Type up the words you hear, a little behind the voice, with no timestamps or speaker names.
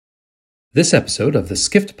This episode of the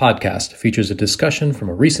Skift podcast features a discussion from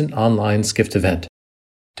a recent online Skift event.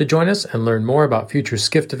 To join us and learn more about future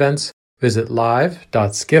Skift events, visit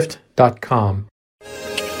live.skift.com.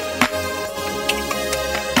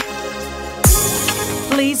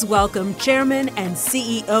 Please welcome Chairman and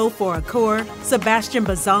CEO for Accor, Sebastien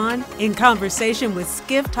Bazin, in conversation with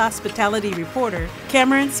Skift hospitality reporter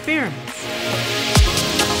Cameron Spearman.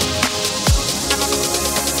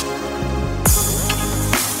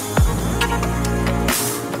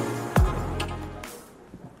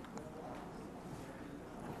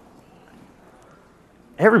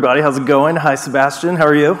 Hey everybody, how's it going? Hi Sebastien, how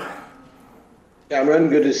are you? Cameron,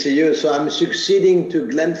 good to see you. So I'm succeeding to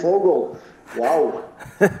Glenn Fogel. Wow,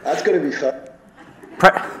 that's going to be fun.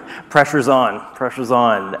 Pressure's on.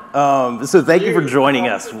 So thank you for joining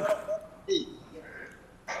us.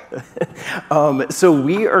 So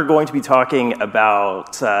we are going to be talking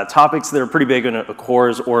about topics that are pretty big in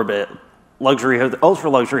Accor's orbit: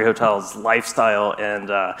 ultra-luxury hotels, lifestyle,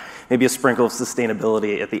 and maybe a sprinkle of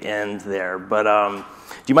sustainability at the end there. But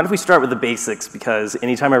do you mind if we start with the basics? Because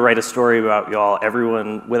anytime I write a story about y'all,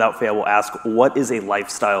 everyone without fail will ask, what is a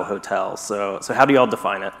lifestyle hotel? So how do y'all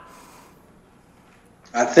define it?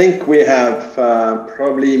 I think we have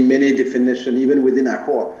probably many definitions, even within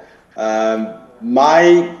Accor.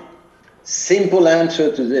 My simple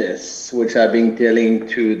answer to this, which I've been telling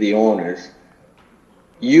to the owners,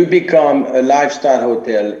 you become a lifestyle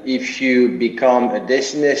hotel if you become a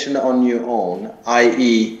destination on your own,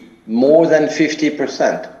 i.e., more than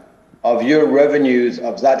 50% of your revenues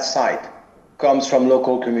of that site comes from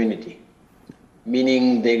local community.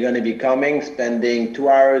 Meaning they're going to be coming, spending 2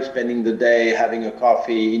 hours, spending the day, having a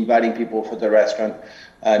coffee, inviting people for the restaurant,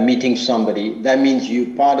 meeting somebody. That means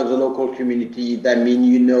you're part of the local community. That means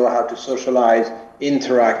you know how to socialize,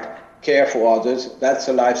 interact, care for others. That's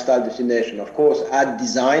a lifestyle destination. Of course, add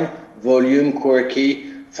design, volume,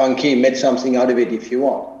 quirky, funky, make something out of it if you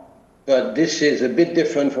want. But this is a bit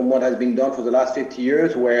different from what has been done for the last 50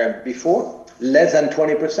 years, where before, less than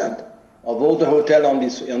 20% of all the hotels on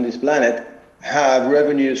this planet have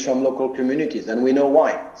revenues from local communities, and we know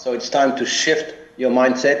why. So it's time to shift your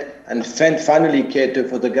mindset and finally cater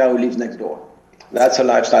for the guy who lives next door. That's a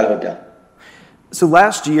lifestyle hotel. So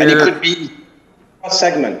last year... And it could be a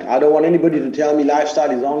segment. I don't want anybody to tell me lifestyle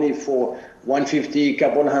is only for $150,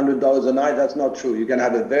 couple $100 a night. That's not true. You can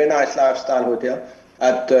have a very nice lifestyle hotel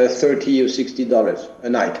at $30 or $60 a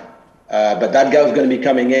night. But that guy's going to be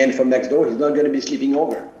coming in from next door. He's not going to be sleeping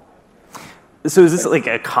over. So is this like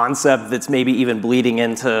a concept that's maybe even bleeding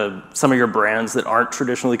into some of your brands that aren't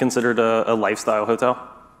traditionally considered a lifestyle hotel?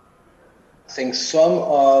 I think some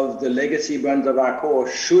of the legacy brands of Accor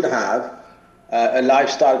should have a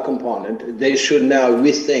lifestyle component. They should now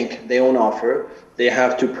rethink their own offer. They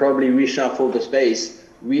have to probably reshuffle the space,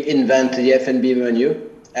 reinvent the F&B menu.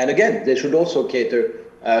 And again, they should also cater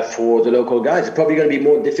for the local guys. It's probably going to be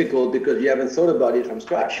more difficult because you haven't thought about it from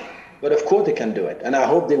scratch. But of course they can do it. And I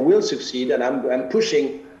hope they will succeed. And I'm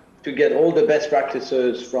pushing to get all the best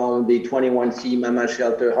practices from the 21C Mama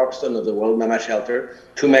Shelter, Hoxton of the world, Mama Shelter,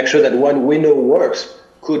 to make sure that what we know works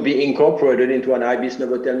could be incorporated into an Ibis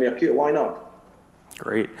Novotel Mercure. Why not?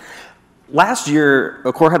 Great. Last year,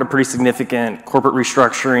 Accor had a pretty significant corporate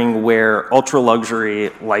restructuring where ultra-luxury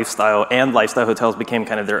lifestyle and lifestyle hotels became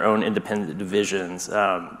kind of their own independent divisions.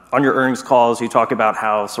 On your earnings calls, you talk about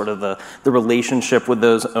how sort of the relationship with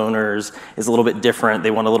those owners is a little bit different.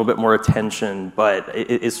 They want a little bit more attention. But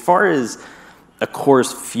as far as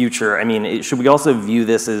Accor's future, I mean, should we also view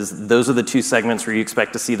this as those are the two segments where you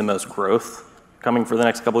expect to see the most growth coming for the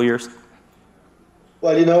next couple of years?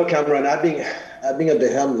 Well, Cameron, I've been at the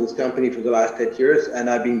helm of this company for the last 8 years, and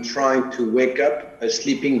I've been trying to wake up a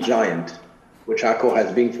sleeping giant, which Accor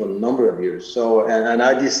has been for a number of years. So, and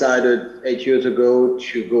I decided 8 years ago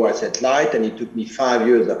to go asset light, and it took me 5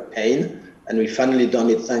 years of pain, and we finally done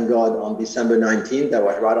it, thank God, on December 19th. That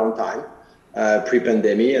was right on time,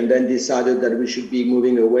 pre-pandemic, and then decided that we should be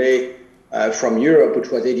moving away from Europe, which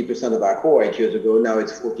was 80% of Accor 8 years ago. Now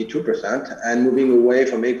it's 42%, and moving away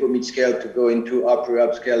from eco mid-scale to go into upper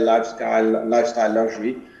upscale lifestyle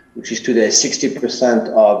luxury, which is today 60%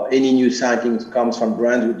 of any new sightings comes from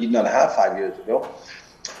brands we did not have 5 years ago.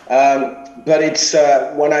 But it's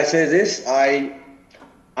when I say this, I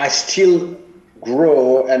still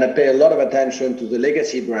grow and I pay a lot of attention to the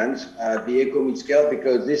legacy brands, the eco mid-scale,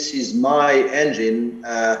 because this is my engine.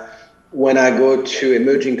 When I go to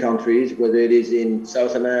emerging countries, whether it is in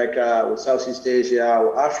South America or Southeast Asia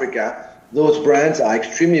or Africa, those brands are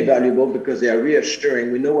extremely valuable because they are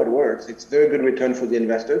reassuring. We know what works. It's very good return for the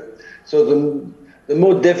investor. So the The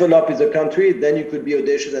more developed is the country, then you could be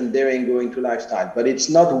audacious and daring going to lifestyle. But it's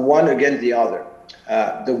not one against the other.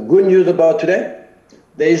 The good news about today,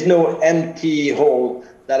 there is no empty hole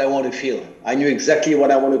that I want to fill. I knew exactly what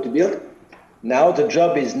I wanted to build. Now the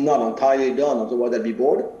job is not entirely done, otherwise I'd be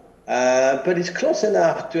bored. But it's close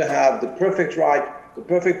enough to have the perfect the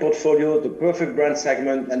perfect portfolio, the perfect brand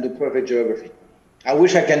segment, and the perfect geography. I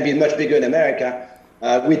wish I can be much bigger in America.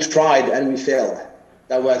 We tried and we failed.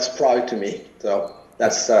 That was proud to me. So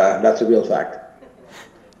that's a real fact.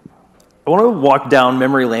 I want to walk down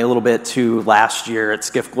memory lane a little bit to last year at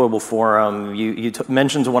Skift Global Forum. You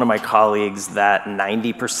mentioned to one of my colleagues that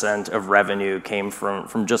 90% of revenue came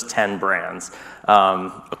from just 10 brands.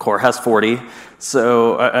 Accor has 40.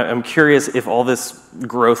 So I'm curious if all this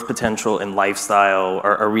growth potential in lifestyle,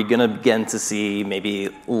 are we going to begin to see maybe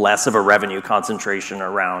less of a revenue concentration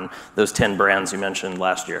around those 10 brands you mentioned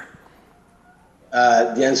last year?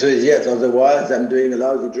 The answer is yes. Otherwise, I'm doing a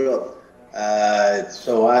lousy job.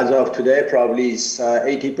 So as of today, probably it's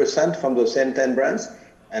 80% from those same 10 brands.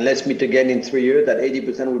 And let's meet again in 3 years, that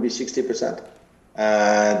 80% will be 60%.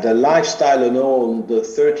 The lifestyle alone, the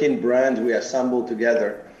 13 brands we assembled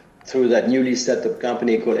together through that newly set up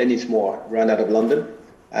company called Ennismore, run out of London.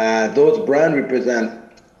 Those brands represent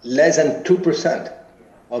less than 2%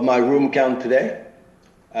 of my room count today.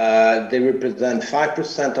 They represent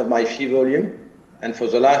 5% of my fee volume. And for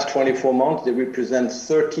the last 24 months, they represent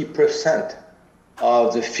 30%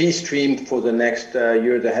 of the fee stream for the next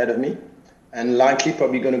years ahead of me, and likely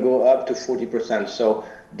probably going to go up to 40%. So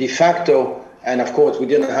de facto, and of course, we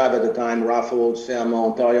didn't have at the time Raffles,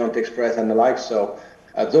 Fairmont, Orient Express, and the like. So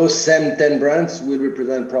those same 10 brands will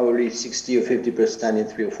represent probably 60 or 50% in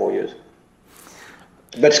 3 or 4 years.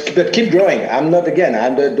 But keep growing.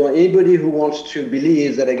 Anybody who wants to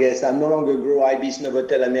believe that I guess I'm no longer grow Ibis,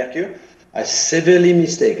 Novotel, and Mercure, are severely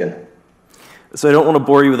mistaken. So I don't want to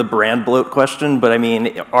bore you with a brand bloat question, but I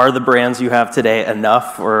mean, are the brands you have today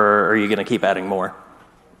enough, or are you going to keep adding more?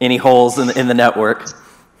 Any holes in the network?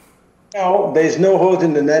 No, there's no holes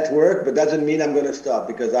in the network, but doesn't mean I'm going to stop,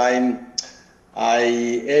 because every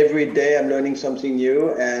day I'm learning something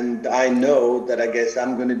new, and I know that I guess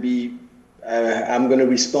I'm going to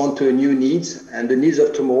respond to new needs, and the needs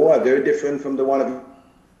of tomorrow are very different from the one of.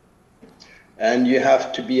 And you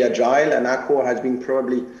have to be agile, and Accor has been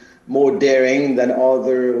probably more daring than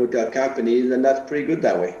other hotel companies, and that's pretty good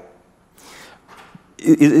that way.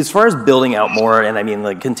 As far as building out more, and I mean,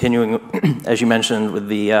 like continuing, as you mentioned, with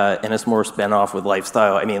the Ennismore spinoff with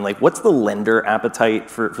lifestyle, I mean, like, what's the lender appetite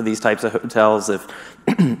for these types of hotels? If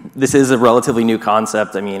this is a relatively new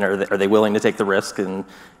concept, I mean, are they willing to take the risk and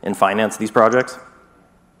finance these projects?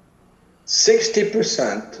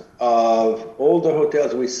 60% of all the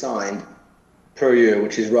hotels we signed per year,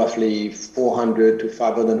 which is roughly 400 to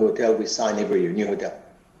 500 hotels we sign every year, new hotel.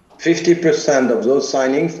 50% of those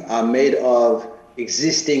signings are made of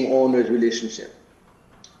existing owners' relationship.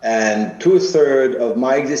 And 2/3 of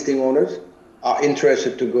my existing owners are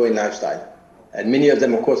interested to go in lifestyle. And many of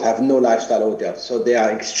them, of course, have no lifestyle hotels. So they are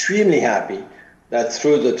extremely happy that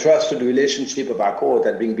through the trusted relationship of Accor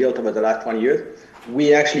that being built over the last 20 years,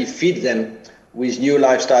 we actually feed them with new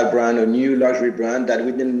lifestyle brand or new luxury brand that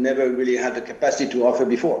we never really had the capacity to offer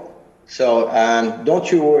before. So don't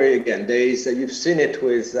you worry again. You've seen it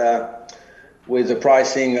with the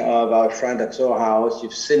pricing of our friend at Soho House.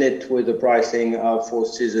 You've seen it with the pricing of Four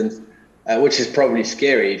Seasons, which is probably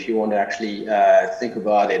scary if you want to actually think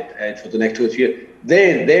about it for the next 2 or 3 years.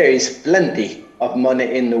 There is plenty of money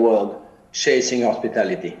in the world chasing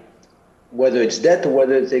hospitality, whether it's debt or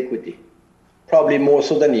whether it's equity. Probably more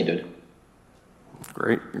so than needed.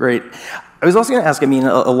 Great. I was also going to ask, I mean,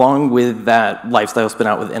 along with that lifestyle spin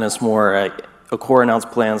out with Ennismore, Accor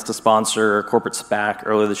announced plans to sponsor a corporate SPAC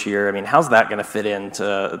earlier this year. I mean, how's that going to fit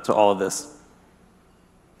into all of this?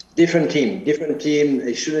 Different team.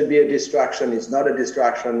 It shouldn't be a distraction. It's not a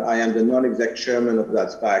distraction. I am the non-exec chairman of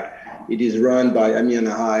that SPAC. It is run by Amir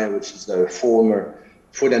Nahai, which is the former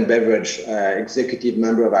food and beverage executive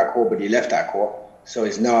member of Accor, but he left Accor. So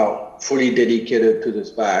he's now fully dedicated to the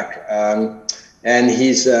SPAC. And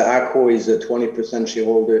Accor is a 20%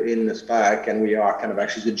 shareholder in the SPAC, and we are kind of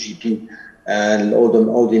actually the GP, and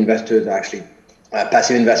all the investors are actually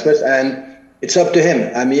passive investors. And it's up to him.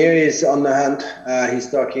 Amir is on the hunt. He's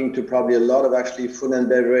talking to probably a lot of actually food and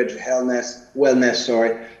beverage,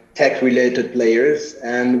 wellness, tech-related players.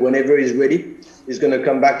 And whenever he's ready, he's going to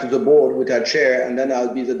come back to the board with our chair, and then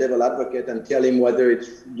I'll be the devil advocate and tell him whether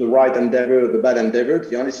it's the right endeavor or the bad endeavor.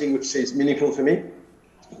 The only thing which is meaningful for me,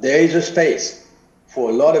 there is a space for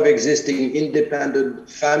a lot of existing independent,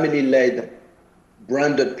 family-led,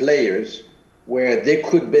 branded players where they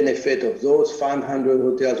could benefit of those 500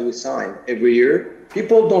 hotels we sign every year.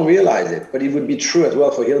 People don't realize it, but it would be true as well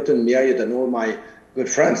for Hilton, Marriott, and all my good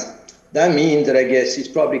friends. That means that I guess it's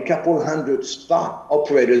probably a couple hundred spa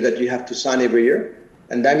operators that you have to sign every year.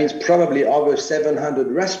 And that means probably over 700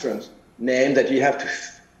 restaurants named that you have to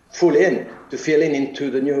fill in into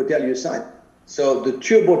the new hotel you sign. So the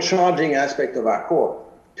turbocharging aspect of Accor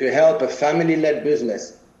to help a family-led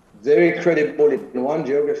business, very credible in one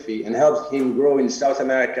geography, and help him grow in South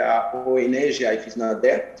America or in Asia if he's not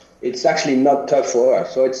there, it's actually not tough for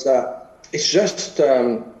us. So it's just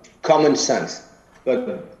common sense.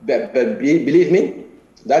 But believe me,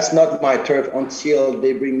 that's not my turf until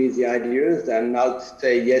they bring me the ideas, and I'll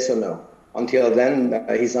say yes or no. Until then,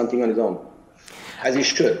 he's hunting on his own, as he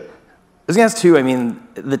should. I was going to ask too, I mean,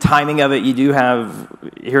 the timing of it, you do have,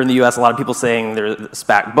 here in the U.S., a lot of people saying there's a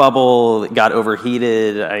SPAC bubble, it got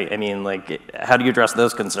overheated. I mean, like, how do you address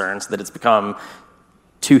those concerns, that it's become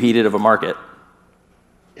too heated of a market?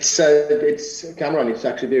 It's Cameron, it's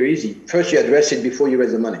actually very easy. First, you address it before you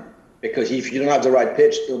raise the money. Because if you don't have the right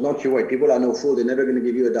pitch, don't you worry. People are no fool. They're never going to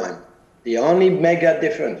give you a dime. The only mega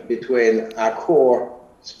difference between Accor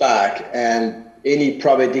SPAC and any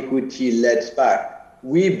private equity-led SPAC,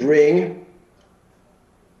 we bring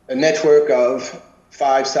a network of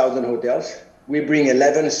 5,000 hotels. We bring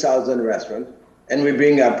 11,000 restaurants, and we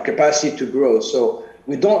bring our capacity to grow. So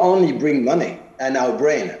we don't only bring money and our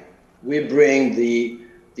brain. We bring the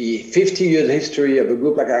 50 years history of a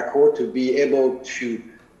group like Accor to be able to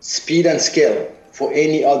speed and scale for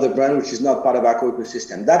any other brand which is not part of our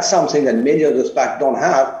ecosystem. That's something that many of the SPAC don't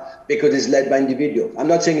have because it's led by individuals. I'm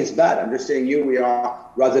not saying it's bad. I'm just saying we are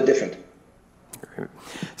rather different.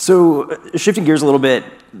 So shifting gears a little bit,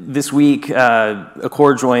 this week,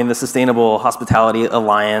 Accor joined the Sustainable Hospitality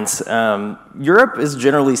Alliance. Europe is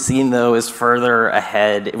generally seen, though, as further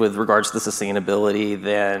ahead with regards to sustainability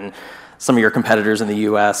than some of your competitors in the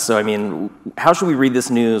U.S. So, I mean, how should we read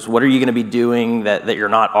this news? What are you going to be doing that you're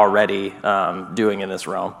not already doing in this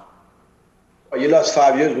realm? Well, you lost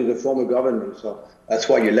 5 years with the former government, so that's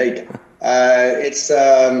why you're late.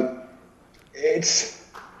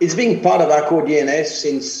 It's been part of Accor DNA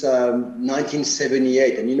since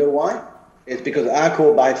 1978, and you know why? It's because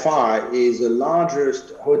Accor by far is the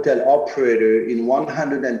largest hotel operator in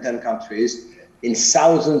 110 countries, in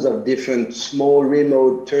thousands of different small,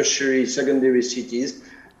 remote, tertiary, secondary cities.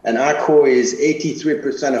 And Accor is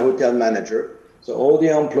 83% a hotel manager. So all the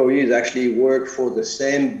employees actually work for the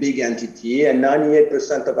same big entity, and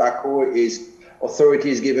 98% of Accor is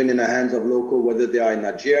authorities given in the hands of local, whether they are in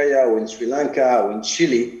Nigeria or in Sri Lanka or in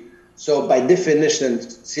Chile. So by definition,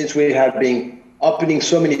 since we have been opening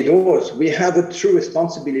so many doors, we have a true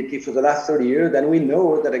responsibility for the last 30 years. And we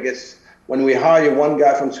know that, I guess, when we hire one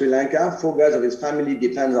guy from Sri Lanka, 4 guys of his family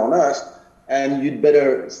depends on us, and you'd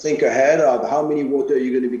better think ahead of how many water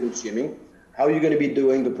you're going to be consuming, how you're going to be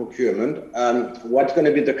doing the procurement, what's going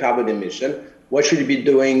to be the carbon emission, what should you be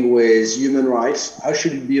doing with human rights, how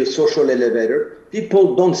should it be a social elevator.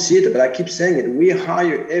 People don't see it, but I keep saying it. We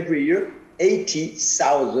hire every year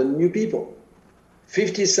 80,000 new people,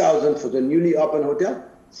 50,000 for the newly opened hotel,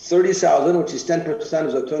 30,000, which is 10%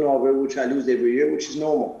 of the turnover, which I lose every year, which is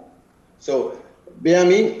normal. So,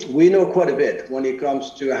 we know quite a bit when it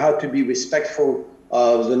comes to how to be respectful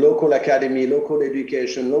of the local academy, local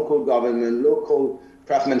education, local government, local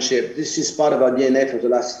craftsmanship. This is part of our DNA for the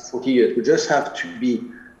last 40 years. We just have to be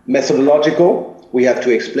methodological. We have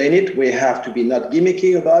to explain it. We have to be not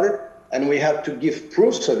gimmicky about it. And we have to give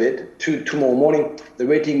proofs of it to tomorrow morning, the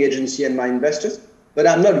rating agency and my investors. But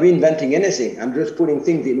I'm not reinventing anything. I'm just putting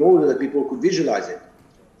things in order that people could visualize it.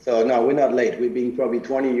 So no, we're not late. We've been probably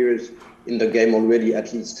 20 years in the game already,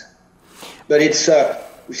 at least. But it's,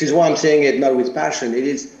 which is why I'm saying it not with passion. It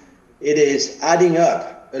is adding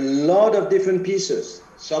up a lot of different pieces.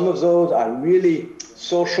 Some of those are really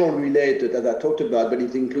social related, as I talked about, but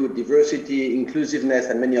it includes diversity, inclusiveness,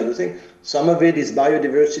 and many other things. Some of it is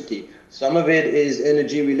biodiversity. Some of it is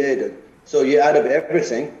energy related. So you add up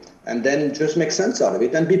everything and then just make sense out of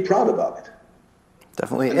it and be proud about it.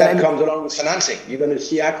 Definitely. And that comes along with financing. You're going to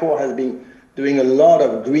see Accor has been doing a lot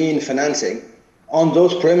of green financing on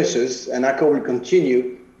those premises, and Accor will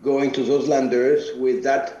continue going to those lenders with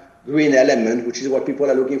that green element, which is what people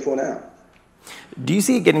are looking for now. Do you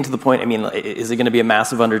see it getting to the point, I mean, is it going to be a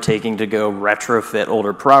massive undertaking to go retrofit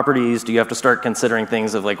older properties? Do you have to start considering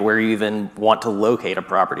things of like where you even want to locate a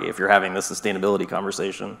property if you're having this sustainability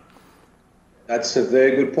conversation? That's a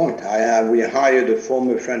very good point. We hired a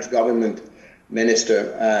former French government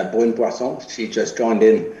minister, Brune Poisson. She just joined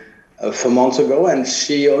in 4 months ago, and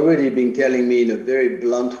she already been telling me in a very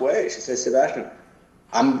blunt way. She says, Sebastien,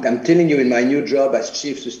 I'm telling you, in my new job as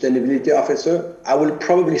Chief Sustainability Officer, I will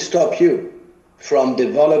probably stop you from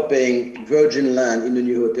developing virgin land in a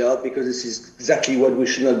new hotel, because this is exactly what we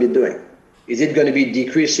should not be doing. Is it going to be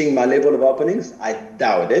decreasing my level of openings? I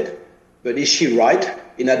doubt it. But is she right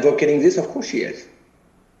in advocating this? Of course she is.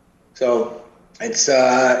 So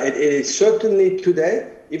it is certainly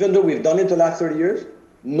today, even though we've done it the last 30 years,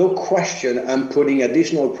 no question I'm putting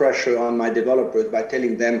additional pressure on my developers by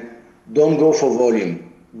telling them, don't go for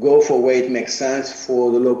volume, go for where it makes sense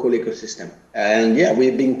for the local ecosystem. And yeah,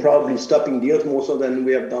 we've been probably stopping deals more so than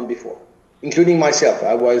we have done before, including myself.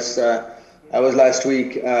 I was last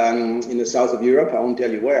week in the south of Europe, I won't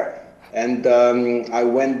tell you where, and I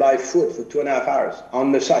went by foot for 2.5 hours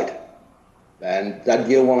on the site. And that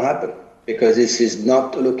deal won't happen, because this is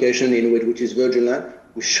not a location in which is virgin land.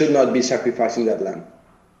 We should not be sacrificing that land.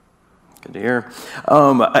 Good to hear.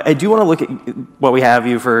 I do want to look at what we have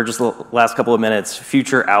you for just the last couple of minutes,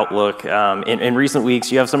 future outlook. In recent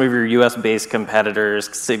weeks, you have some of your US-based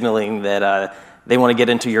competitors signaling that they want to get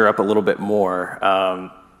into Europe a little bit more.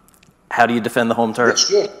 How do you defend the home turf?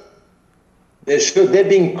 They should. They've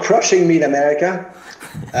been crushing me in America.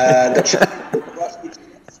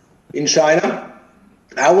 In China.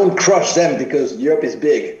 I won't crush them because Europe is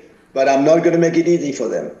big, but I'm not going to make it easy for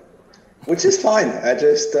them, which is fine. I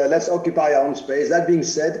just let's occupy our own space. That being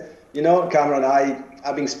said, you know, Cameron,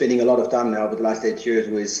 I've been spending a lot of time now over the last 8 years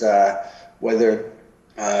with whether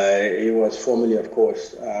it was formerly, of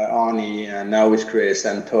course, Arnie, and now with Chris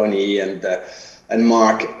and Tony and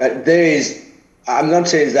Mark. I'm not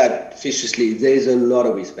saying that viciously. There is a lot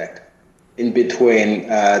of respect in between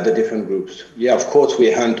the different groups. Yeah, of course,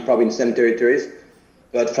 we hunt probably in the same territories,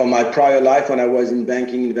 but from my prior life when I was in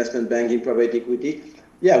banking, investment banking, private equity,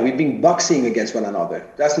 yeah, we've been boxing against one another.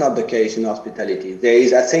 That's not the case in hospitality. There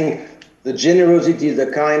is, I think, the generosity,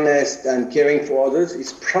 the kindness, and caring for others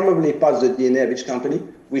is probably part of the DNA of each company,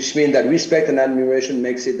 which means that respect and admiration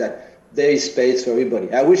makes it that there is space for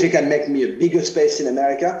everybody. I wish it can make me a bigger space in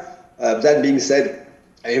America. That being said,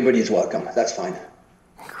 everybody is welcome. That's fine.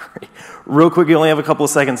 Great. Real quick, you only have a couple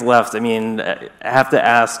of seconds left. I mean, I have to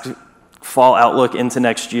ask, fall outlook into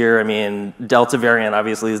next year. I mean, Delta variant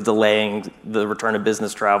obviously is delaying the return of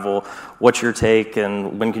business travel. What's your take,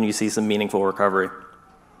 and when can you see some meaningful recovery?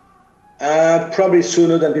 Probably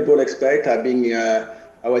sooner than people expect.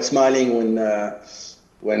 I was smiling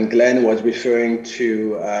when Glenn was referring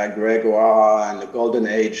to Greg O'Hara and the golden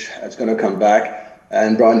age that's going to come back,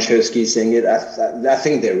 and Brian Chesky saying it. I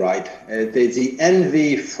think they're right. The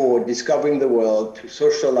envy for discovering the world, to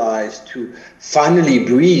socialize, to finally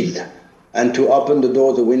breathe, and to open the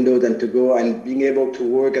doors, the windows, and to go and being able to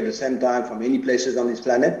work at the same time from any places on this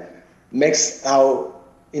planet makes our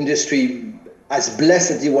industry as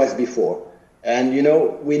blessed as it was before. And, you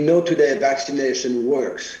know, we know today vaccination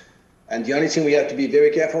works. And the only thing we have to be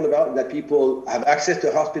very careful about is that people have access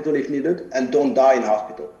to hospital if needed and don't die in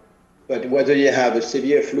hospital. But whether you have a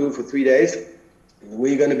severe flu for 3 days,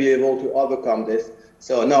 we're going to be able to overcome this.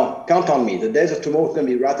 So no, count on me. The days of tomorrow are going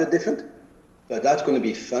to be rather different, but that's going to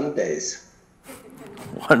be fun days.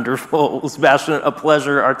 Wonderful. Well, Sebastien, a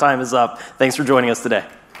pleasure. Our time is up. Thanks for joining us today.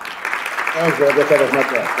 Thanks, brother. That was my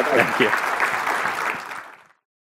pleasure. Thank you.